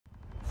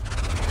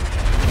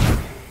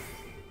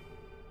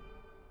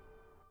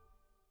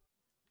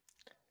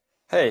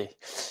Hey,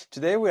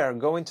 today we are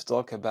going to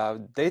talk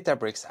about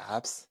Databricks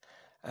apps,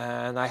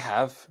 and I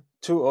have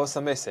two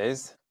awesome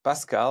essays,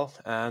 Pascal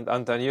and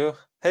Antonio.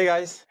 Hey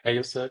guys. Hey,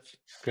 Yusuf.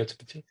 Great to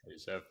meet you. Hey,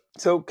 Seth.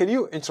 So can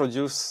you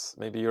introduce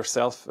maybe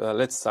yourself?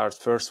 Let's start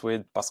first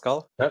with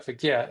Pascal.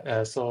 Perfect.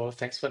 Yeah. So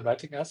thanks for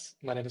inviting us.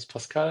 My name is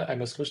Pascal.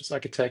 I'm a solutions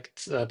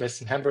architect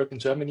based in Hamburg in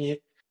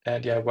Germany.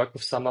 And yeah, I work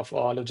with some of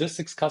our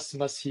logistics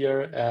customers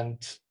here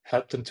and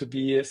help them to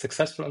be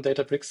successful on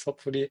Databricks,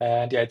 hopefully.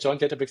 And yeah, I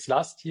joined Databricks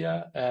last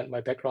year, and my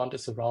background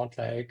is around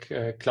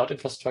cloud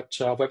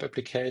infrastructure, web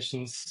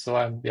applications. So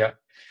I'm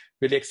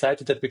really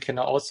excited that we can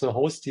now also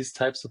host these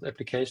types of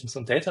applications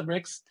on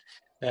Databricks.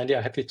 And yeah,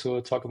 happy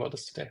to talk about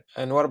this today.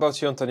 And what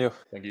about you, Antonio?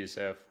 Thank you,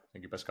 Seth.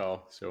 Thank you,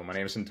 Pascal. So my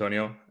name is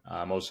Antonio.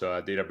 I'm also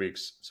a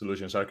Databricks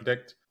solutions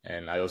architect,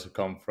 and I also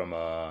come from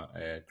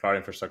a cloud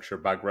infrastructure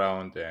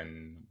background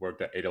and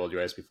worked at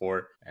AWS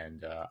before.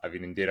 And I've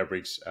been in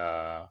Databricks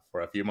for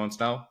a few months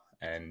now,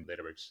 and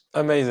Databricks.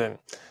 Amazing.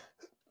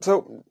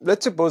 So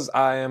let's suppose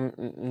I am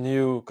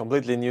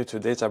completely new to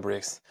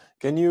Databricks.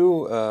 Can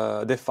you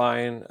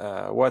define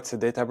what's a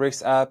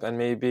Databricks app and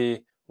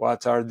maybe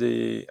what are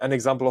an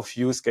example of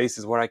use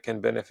cases where I can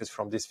benefit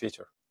from this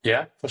feature?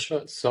 Yeah, for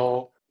sure.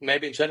 So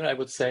maybe in general, I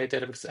would say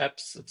Databricks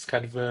Apps, it's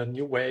kind of a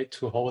new way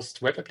to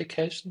host web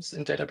applications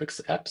in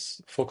Databricks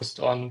Apps, focused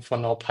on, for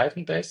now,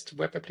 Python-based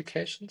web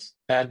applications.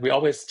 And we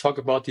always talk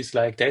about these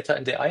like data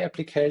and AI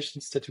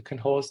applications that you can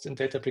host in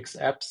Databricks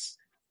Apps,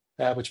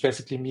 which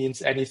basically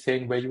means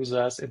anything where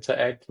users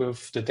interact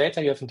with the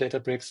data you have in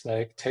Databricks,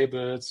 like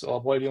tables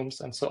or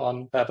volumes and so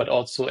on, but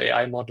also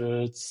AI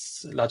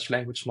models, large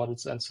language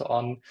models, and so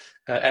on.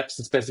 Apps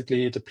is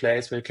basically the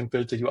place where you can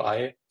build the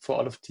UI for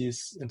all of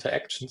these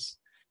interactions.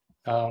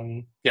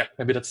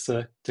 Maybe that's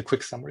the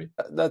quick summary.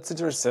 That's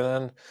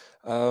interesting.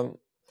 And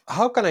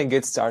how can I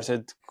get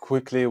started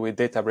quickly with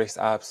Databricks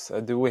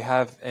apps? Do we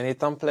have any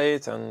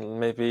template, and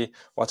maybe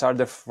what are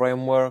the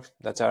frameworks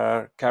that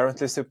are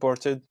currently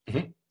supported?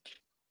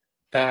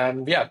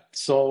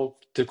 So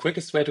the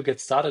quickest way to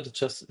get started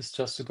is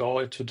just to go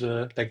into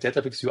the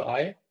Databricks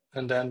UI,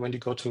 and then when you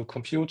go to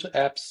Compute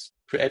Apps,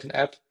 create an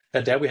app.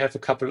 There we have a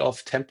couple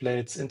of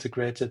templates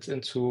integrated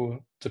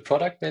into the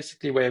product,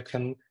 basically, where you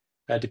can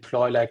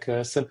deploy like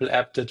a simple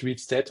app that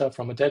reads data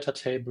from a data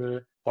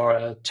table or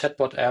a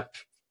chatbot app.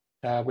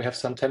 We have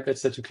some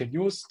templates that you can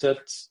use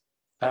that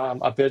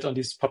are built on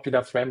these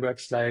popular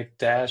frameworks like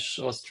Dash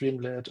or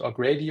Streamlit or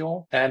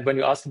Gradio. And when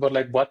you ask about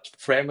like what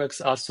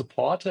frameworks are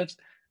supported,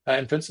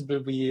 in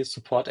principle, we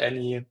support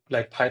any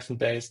like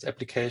Python-based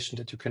application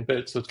that you can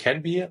build. So it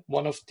can be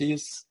one of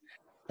these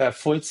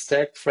full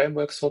stack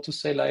frameworks, so to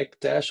say, like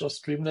Dash or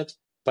Streamlit,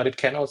 but it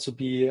can also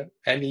be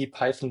any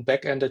Python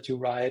backend that you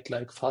write,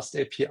 like Fast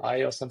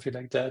API or something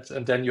like that,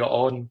 and then your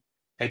own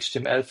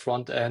HTML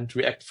front end,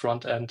 React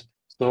front end.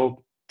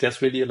 So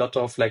there's really a lot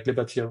of like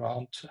liberty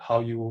around how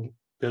you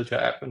build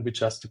your app, and we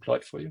just deploy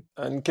it for you.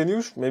 And can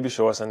you maybe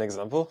show us an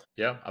example?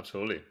 Yeah,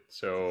 absolutely.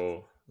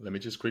 So let me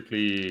just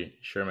quickly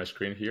share my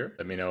screen here.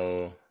 Let me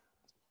know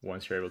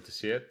once you're able to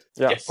see it.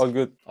 Yeah, Yes. all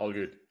good. All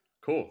good.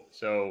 Cool.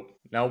 So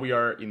now we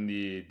are in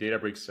the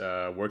Databricks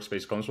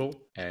workspace console.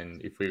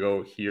 And if we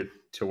go here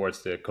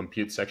towards the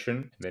compute section,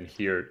 and then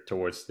here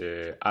towards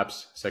the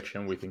apps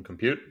section within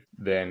compute,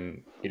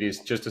 then it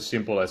is just as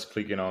simple as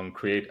clicking on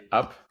create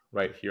app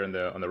right here on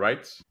the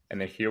right.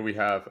 And then here we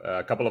have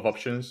a couple of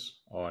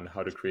options on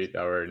how to create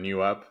our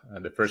new app.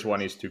 And the first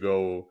one is to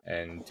go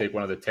and take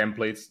one of the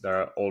templates that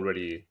are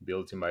already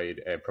built in by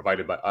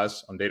provided by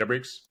us on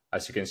Databricks.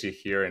 As you can see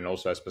here, and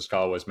also as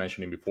Pascal was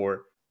mentioning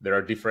before, there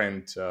are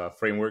different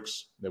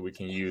frameworks that we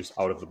can use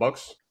out of the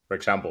box. For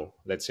example,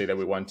 let's say that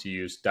we want to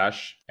use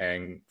Dash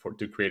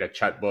to create a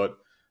chatbot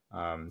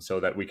so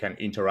that we can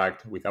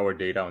interact with our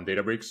data on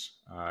Databricks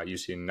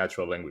using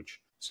natural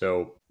language.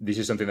 So this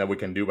is something that we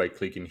can do by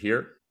clicking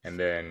here and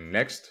then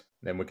next.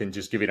 Then we can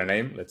just give it a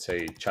name. Let's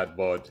say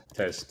chatbot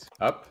test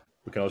app.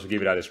 We can also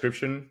give it a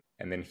description.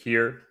 And then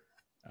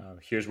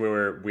here's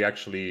where we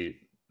actually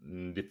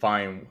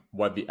define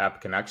what the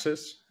app can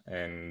access.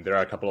 And there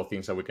are a couple of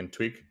things that we can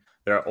tweak.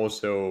 There are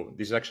also,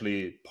 this is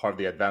actually part of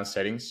the advanced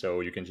settings.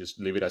 So you can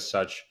just leave it as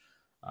such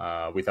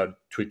without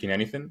tweaking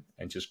anything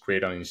and just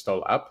create an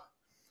install app.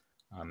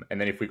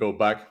 And then if we go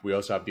back, we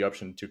also have the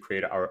option to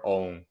create our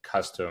own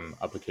custom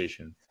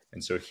application.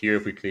 And so here,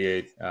 if we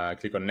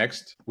click on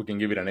next, we can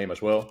give it a name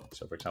as well.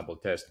 So for example,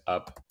 test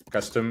app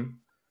custom.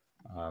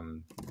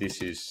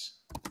 This is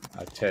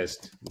a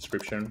test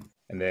description.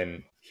 And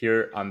then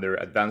here under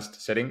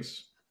advanced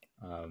settings,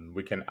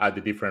 we can add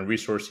the different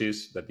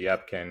resources that the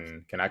app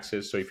can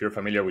access. So if you're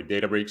familiar with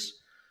Databricks,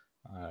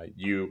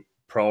 you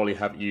probably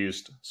have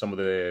used some of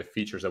the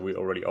features that we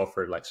already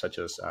offer, like such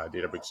as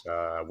Databricks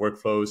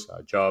workflows,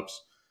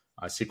 jobs,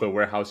 SQL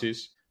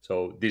warehouses.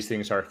 So these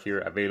things are here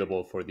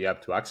available for the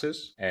app to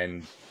access.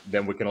 And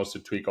then we can also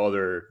tweak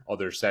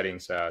other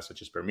settings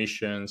such as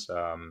permissions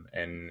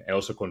and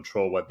also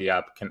control what the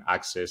app can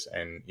access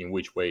and in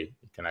which way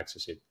it can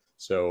access it.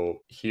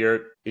 So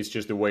here is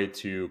just a way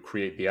to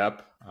create the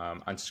app.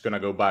 I'm just going to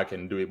go back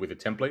and do it with a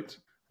template,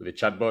 with a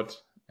chatbot.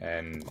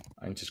 and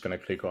I'm just going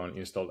to click on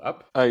install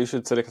app. You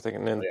should select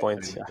an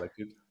endpoint.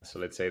 Yeah. So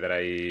let's say that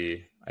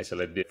I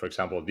select, for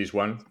example, this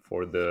one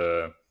for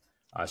the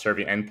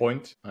serving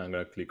endpoint. I'm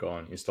going to click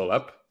on install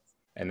app,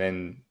 and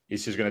then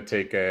it's just going to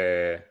take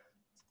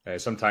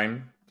some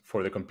time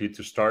for the compute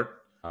to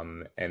start.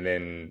 And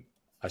then,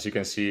 as you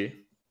can see,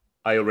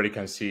 I already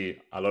can see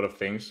a lot of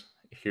things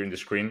here in the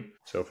screen.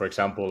 So for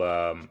example,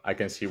 I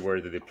can see where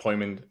the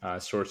deployment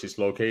source is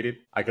located.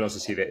 I can also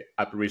see the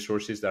app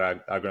resources that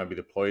are going to be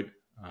deployed.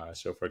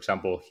 So for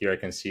example, here I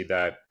can see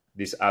that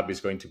this app is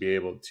going to be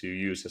able to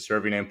use a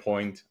serving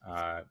endpoint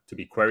to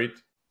be queried.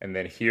 And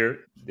then here,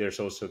 there's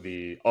also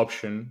the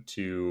option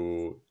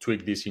to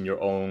tweak this in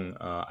your own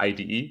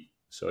IDE.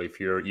 So if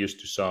you're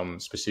used to some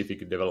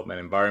specific development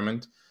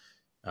environment,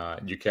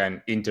 you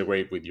can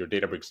integrate with your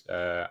Databricks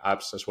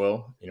apps as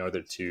well in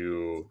order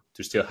to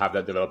still have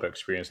that developer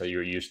experience that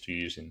you're used to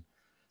using.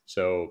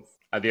 So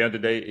at the end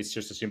of the day, it's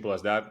just as simple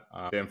as that.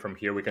 Then from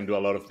here, we can do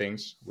a lot of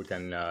things. We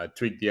can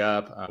tweak the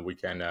app. We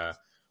can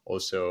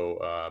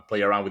also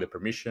play around with the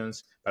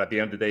permissions. But at the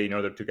end of the day, in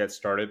order to get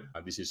started,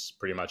 this is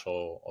pretty much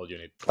all you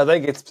need. I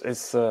think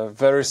it's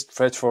very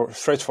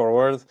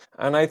straightforward.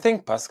 And I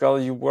think, Pascal,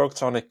 you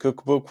worked on a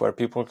cookbook where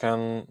people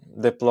can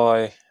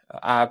deploy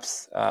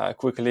apps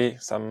quickly.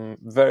 Some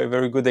very,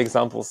 very good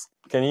examples.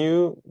 Can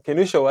you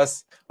show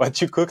us what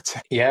you cooked?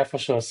 Yeah, for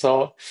sure.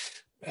 So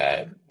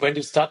when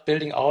you start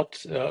building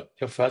out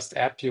your first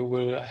app, you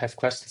will have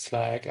questions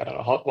like, I don't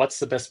know, what's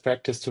the best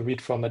practice to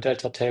read from a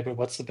Delta table?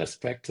 What's the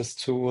best practice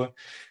to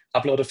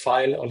upload a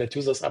file or let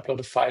users upload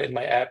a file in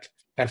my app?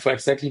 And for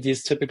exactly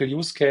these typical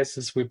use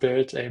cases, we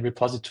built a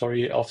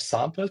repository of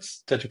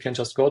samples that you can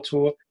just go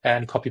to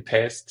and copy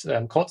paste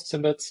code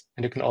snippets.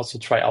 And you can also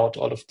try out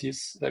all of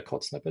these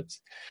code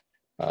snippets.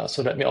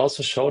 So let me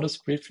also show this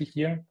briefly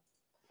here.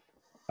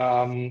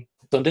 So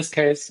in this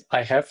case,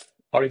 I have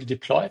already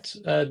deployed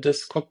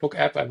this Cookbook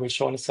app. I will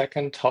show in a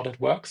second how that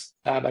works.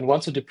 And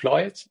once you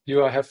deploy it, you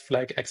have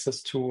like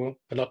access to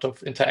a lot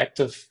of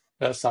interactive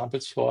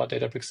samples for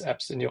Databricks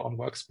apps in your own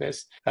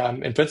workspace.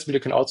 In principle,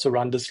 you can also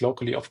run this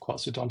locally. Of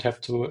course, you don't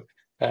have to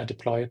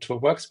deploy it to a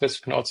workspace.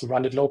 You can also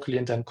run it locally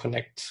and then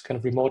connect kind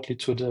of remotely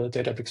to the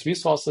Databricks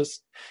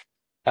resources.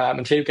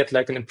 And here you get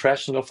like an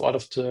impression of all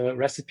of the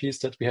recipes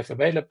that we have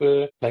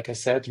available. Like I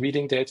said,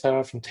 reading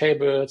data from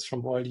tables,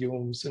 from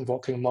volumes,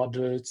 invoking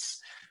models,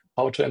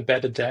 how to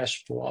embed a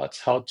dashboard,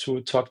 how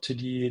to talk to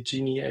the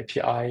Genie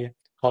API,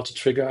 how to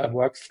trigger a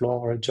workflow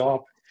or a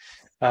job.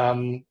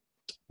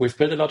 We've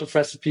built a lot of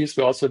recipes.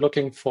 We're also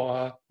looking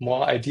for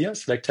more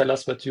ideas, like tell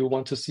us what you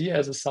want to see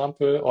as a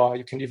sample, or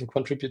you can even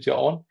contribute your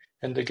own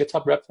in the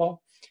GitHub repo.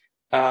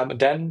 And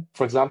then,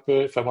 for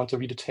example, if I want to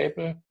read a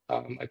table,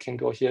 I can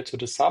go here to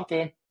the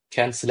sample,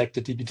 can select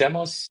the DB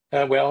demos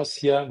warehouse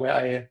here, where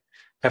I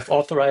have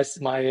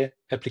authorized my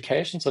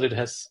application so that it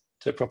has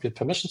the appropriate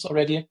permissions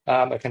already.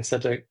 I can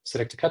select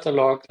the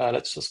catalog.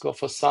 Let's just go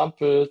for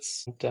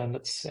samples. And then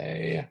let's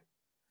say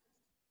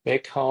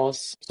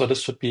bakehouse. So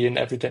this should be in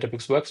every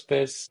Databricks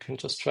workspace. You can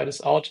just try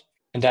this out.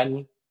 And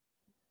then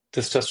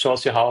this just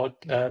shows you how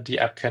the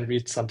app can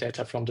read some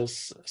data from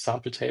this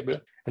sample table.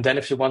 And then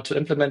if you want to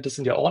implement this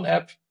in your own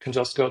app, you can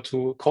just go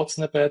to code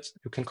snippet.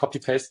 You can copy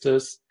paste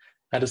this.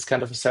 And it's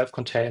kind of a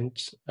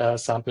self-contained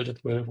sample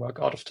that will work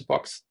out of the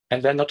box.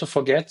 And then not to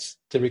forget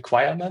the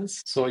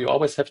requirements. So you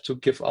always have to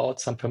give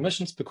out some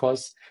permissions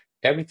because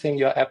everything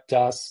your app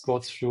does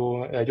goes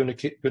through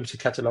Unity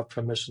catalog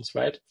permissions,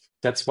 right?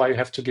 That's why you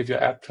have to give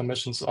your app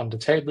permissions on the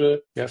table.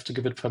 You have to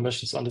give it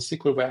permissions on the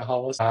SQL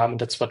warehouse.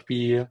 That's what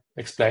we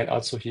explain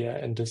also here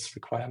in this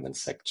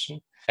requirements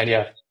section. And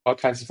yeah, all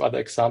kinds of other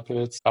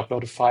examples.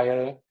 Upload a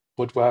file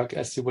would work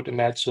as you would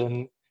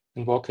imagine.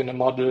 Invoke in a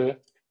model.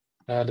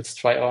 Let's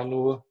try our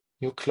new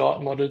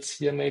Claude models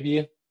here,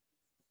 maybe.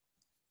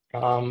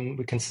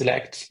 We can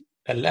select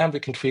a lamp. We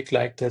can tweak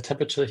like the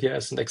temperature here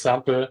as an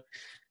example.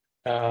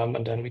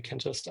 And then we can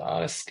just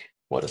ask,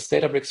 what is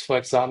Databricks, for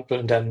example?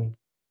 And then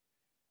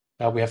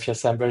we have here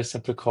some very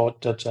simple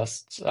code that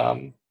just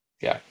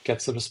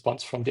gets a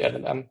response from the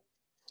LLM.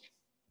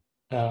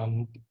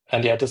 And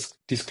yeah,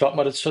 these cloud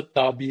models should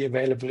now be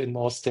available in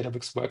most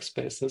Databricks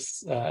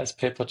workspaces as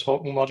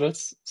pay-per-token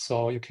models.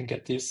 So you can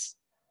get these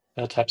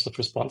types of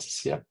responses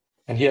here.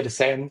 And here the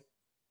same, you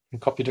can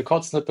copy the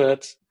code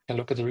snippet and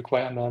look at the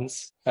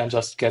requirements and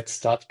just get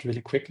started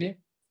really quickly.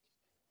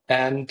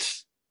 And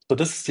so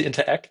this is the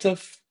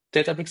interactive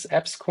Databricks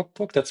Apps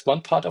Cookbook. That's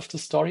one part of the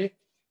story.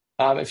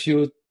 If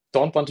you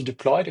don't want to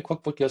deploy the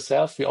cookbook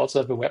yourself, we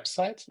also have a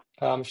website.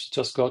 If you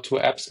just go to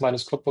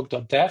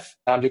apps-cookbook.dev,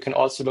 you can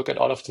also look at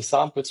all of the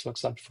samples, for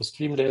example, for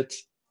Streamlit,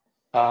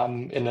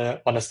 on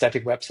a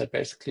static website,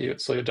 basically.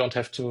 So you don't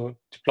have to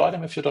deploy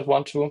them if you don't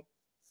want to.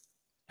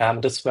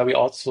 That's where we're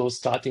also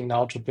starting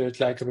now to build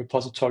like a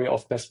repository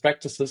of best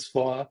practices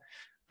for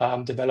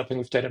developing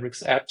with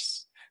Databricks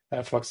apps,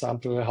 for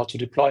example, how to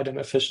deploy them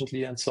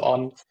efficiently and so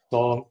on.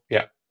 So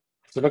yeah,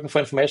 so looking for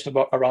information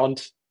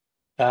around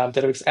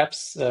Databricks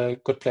apps, a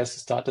good place to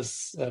start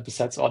is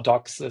besides our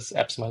docs is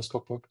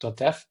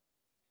apps-cookbook.dev.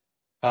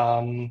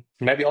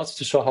 Maybe also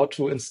to show how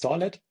to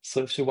install it.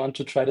 So if you want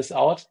to try this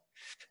out,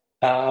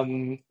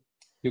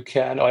 you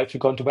can, or if you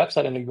go into the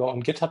website and you go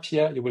on GitHub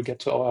here, you will get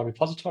to our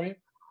repository,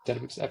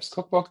 Databricks Apps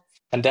Cookbook.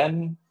 And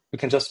then you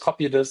can just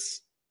copy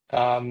this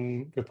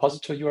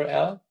repository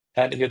URL.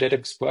 And in your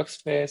Databricks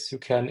workspace, you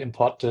can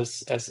import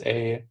this as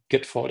a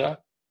Git folder.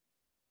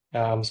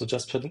 So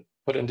just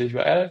put in the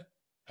URL,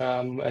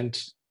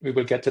 and we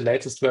will get the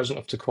latest version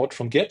of the code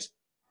from Git.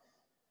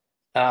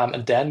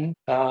 And then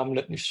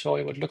let me show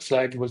you what it looks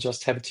like. You will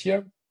just have it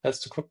here as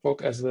the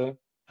cookbook as a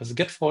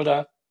Git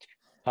folder.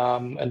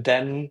 And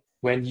then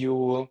when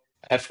you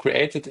have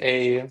created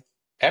a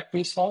app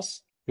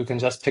resource, you can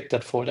just pick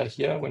that folder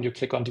here when you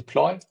click on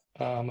deploy,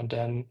 and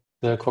then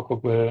the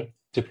cookbook will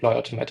deploy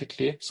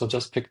automatically. So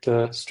just pick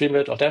the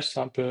Streamlit or Dash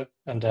sample,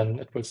 and then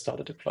it will start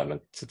a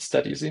deployment. It's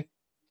that easy.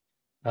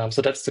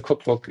 So that's the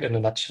cookbook in a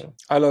nutshell.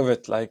 I love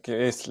it. Like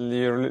it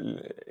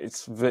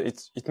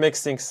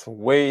makes things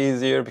way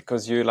easier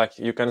because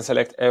you can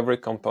select every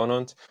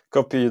component,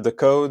 copy the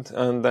code,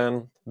 and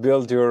then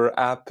build your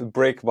app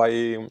brick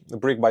by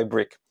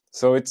brick.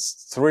 So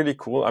it's really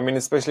cool. I mean,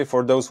 especially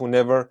for those who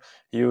never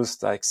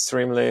used like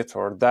Streamlit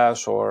or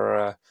Dash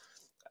or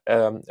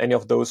any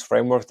of those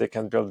frameworks, they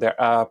can build their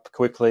app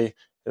quickly.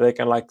 They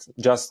can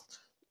just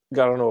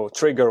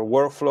trigger a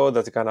workflow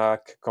that's gonna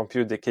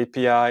compute the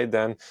KPI,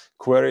 then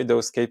query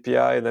those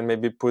KPI, then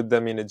maybe put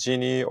them in a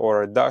Genie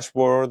or a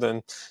dashboard,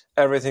 and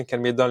everything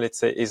can be done, let's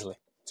say, easily.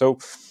 So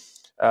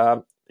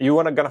you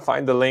wanna gonna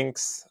find the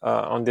links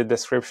on the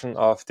description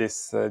of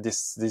this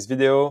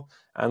video,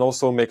 and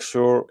also make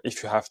sure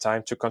if you have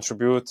time to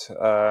contribute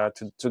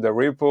to the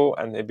repo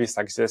and maybe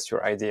suggest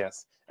your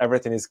ideas.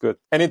 Everything is good.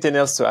 Anything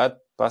else to add,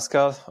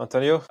 Pascal,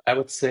 Antonio? I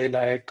would say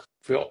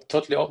we're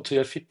totally open to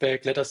your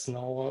feedback. Let us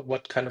know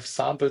what kind of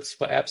samples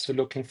for apps you're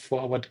looking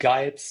for, what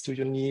guides do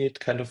you need,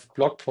 kind of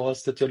blog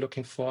posts that you're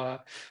looking for.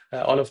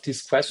 All of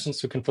these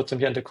questions, you can put them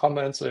here in the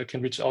comments, or you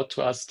can reach out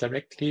to us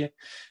directly.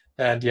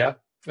 And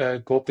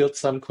go build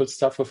some cool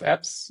stuff with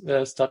apps,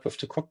 start with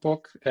the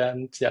cookbook,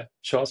 and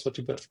show us what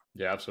you built.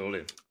 Yeah,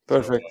 absolutely.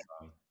 Perfect.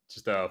 So,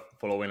 just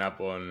following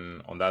up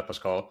on that,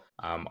 Pascal,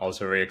 I'm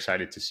also very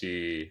excited to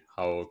see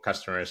how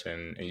customers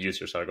and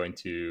users are going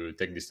to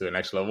take this to the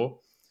next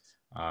level,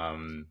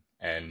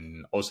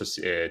 and also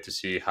to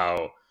see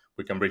how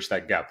we can bridge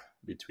that gap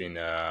between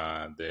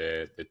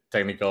the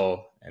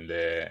technical and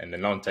the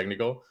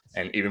non-technical,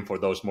 and even for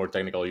those more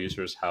technical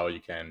users, how you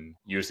can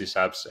use these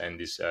apps and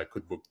this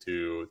cookbook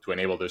to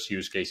enable those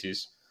use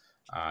cases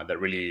that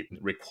really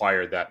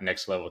require that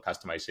next level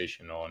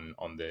customization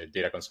on the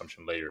data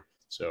consumption layer.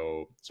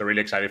 So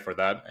really excited for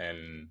that,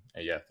 and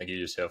thank you,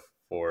 Joseph,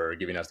 for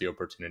giving us the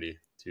opportunity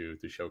to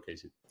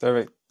showcase it.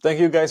 Perfect. Thank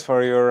you guys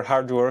for your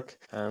hard work,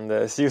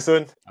 and see you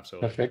soon.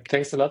 Absolutely. Perfect.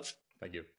 Thanks a lot. Thank you.